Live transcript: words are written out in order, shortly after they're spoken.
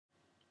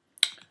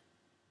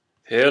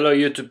Hello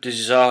YouTube, this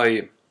is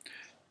Ahi.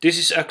 This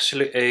is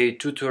actually a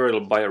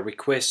tutorial by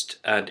request,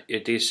 and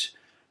it is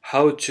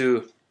how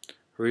to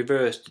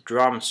reverse the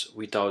drums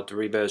without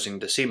reversing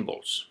the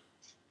cymbals.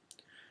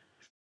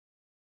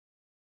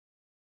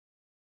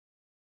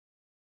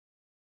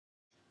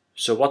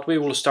 So what we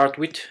will start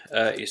with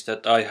is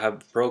that I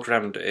have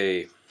programmed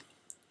a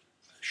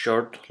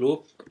short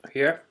loop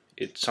here.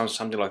 It sounds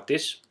something like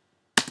this.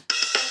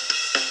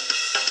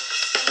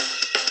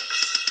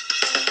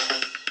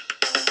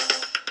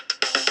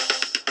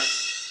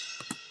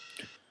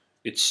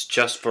 It's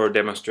just for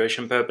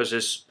demonstration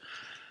purposes,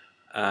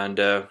 and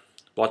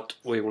what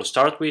we will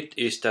start with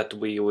is that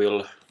we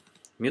will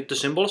mute the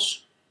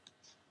cymbals,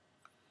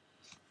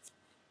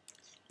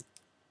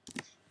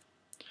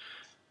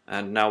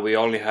 and now we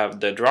only have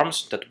the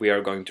drums that we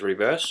are going to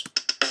reverse,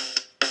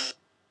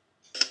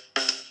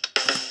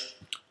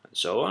 and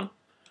so on.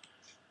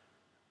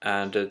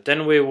 And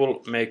then we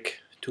will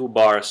make 2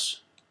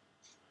 bars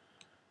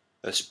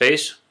a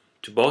space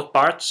to both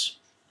parts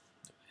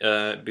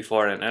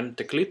before and end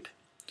the clip,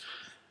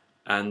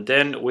 and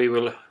then we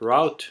will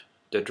route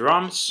the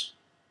drums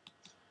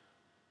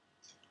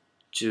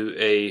to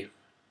a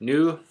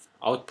new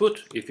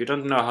output. If you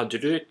don't know how to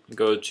do it,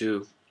 go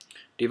to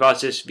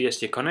devices,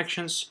 VST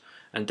connections,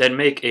 and then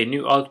make a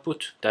new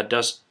output that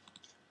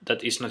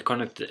is not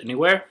connected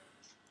anywhere,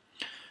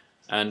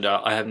 and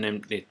I have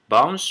named it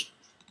bounce,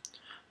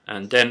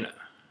 and then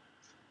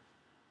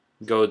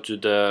go to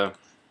the...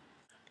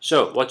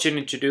 So what you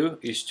need to do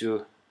is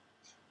to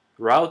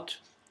route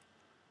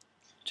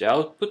the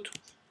output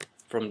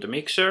from the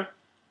mixer,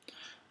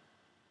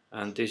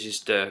 and this is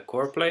the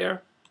core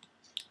player,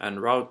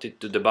 and route it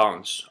to the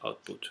bounce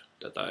output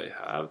that I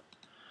have,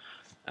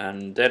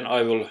 and then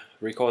I will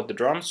record the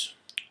drums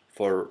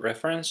for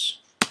reference.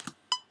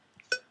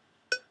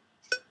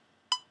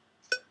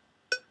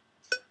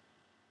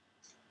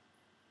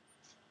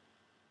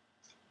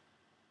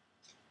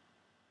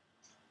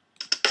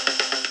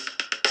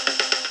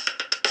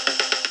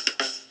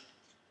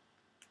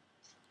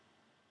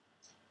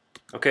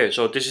 Okay,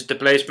 so this is the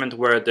placement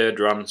where the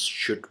drums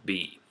should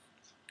be,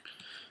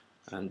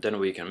 and then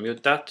we can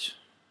mute that.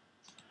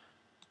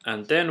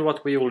 And then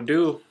what we will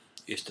do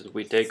is that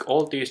we take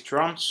all these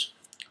drums,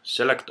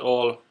 select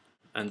all,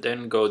 and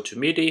then go to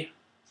MIDI,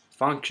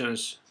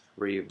 functions,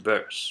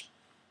 reverse.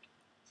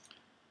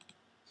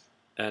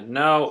 And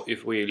now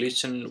if we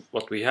listen,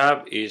 what we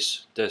have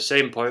is the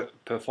same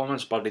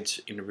performance, but it's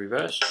in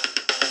reverse.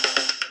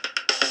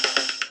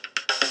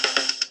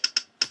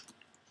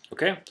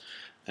 Okay,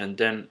 and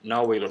then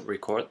now we'll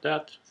record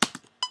that.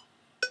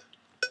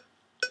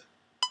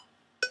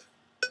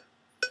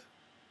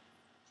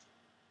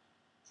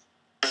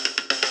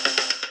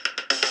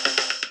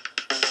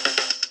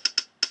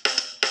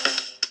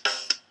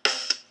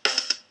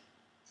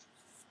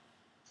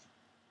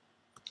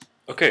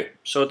 Okay,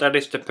 so that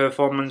is the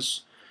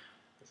performance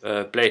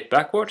played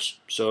backwards.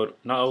 So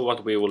now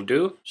what we will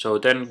do, so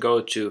then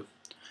go to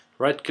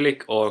right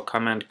click or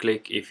command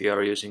click if you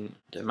are using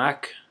the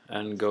Mac,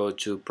 and go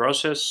to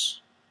process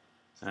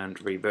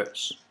and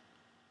reverse.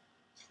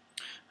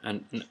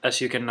 And as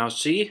you can now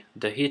see,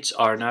 the hits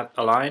are not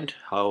aligned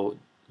how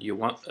you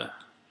want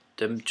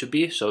them to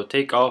be. So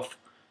take off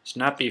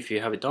snap if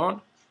you have it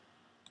on,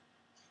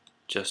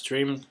 just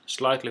trim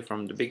slightly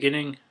from the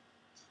beginning,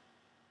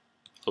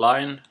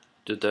 align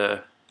to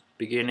the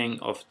beginning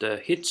of the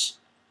hits,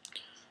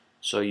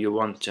 so you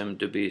want them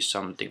to be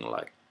something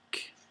like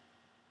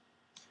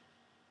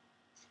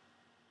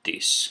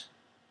this.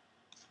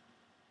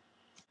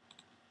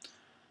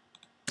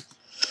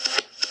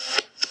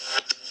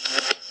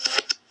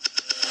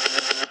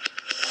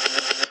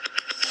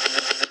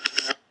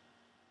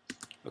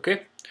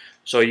 Okay,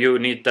 so you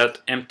need that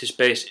empty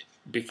space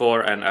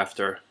before and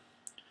after,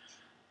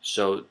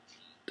 so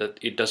that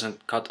it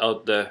doesn't cut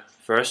out the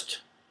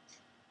first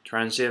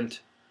transient,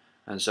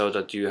 and so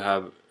that you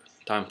have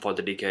time for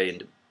the decay in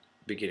the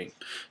beginning.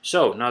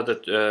 So now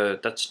that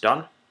that's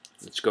done,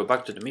 let's go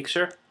back to the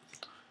mixer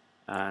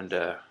and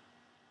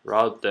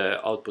route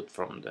the output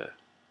from the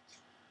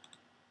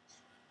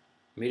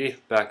MIDI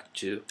back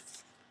to,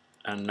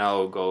 and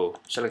now go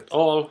select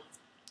all,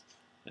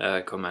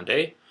 command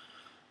A,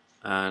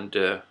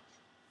 and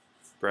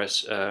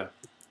press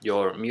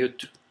your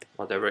mute,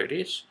 whatever it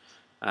is,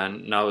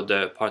 and now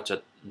the parts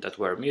that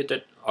were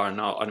muted are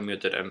now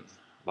unmuted and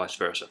vice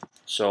versa.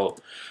 So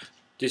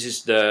this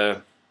is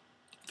the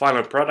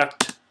final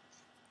product.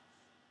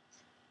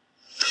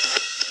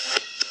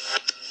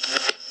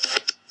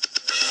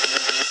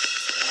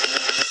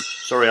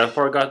 Sorry, I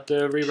forgot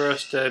to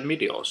reverse the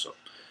MIDI also.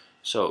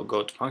 So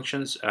go to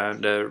functions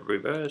and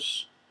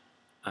reverse,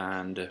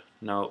 and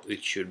now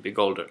it should be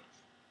golden.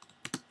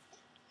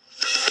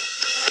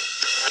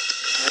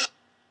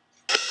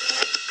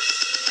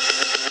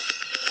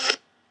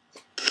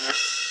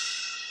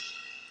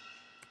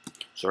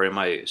 Sorry,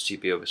 my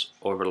CPU is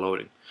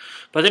overloading.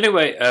 But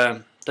anyway,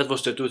 that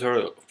was the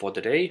tutorial for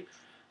today,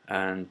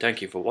 and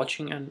thank you for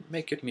watching, and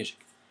make good music.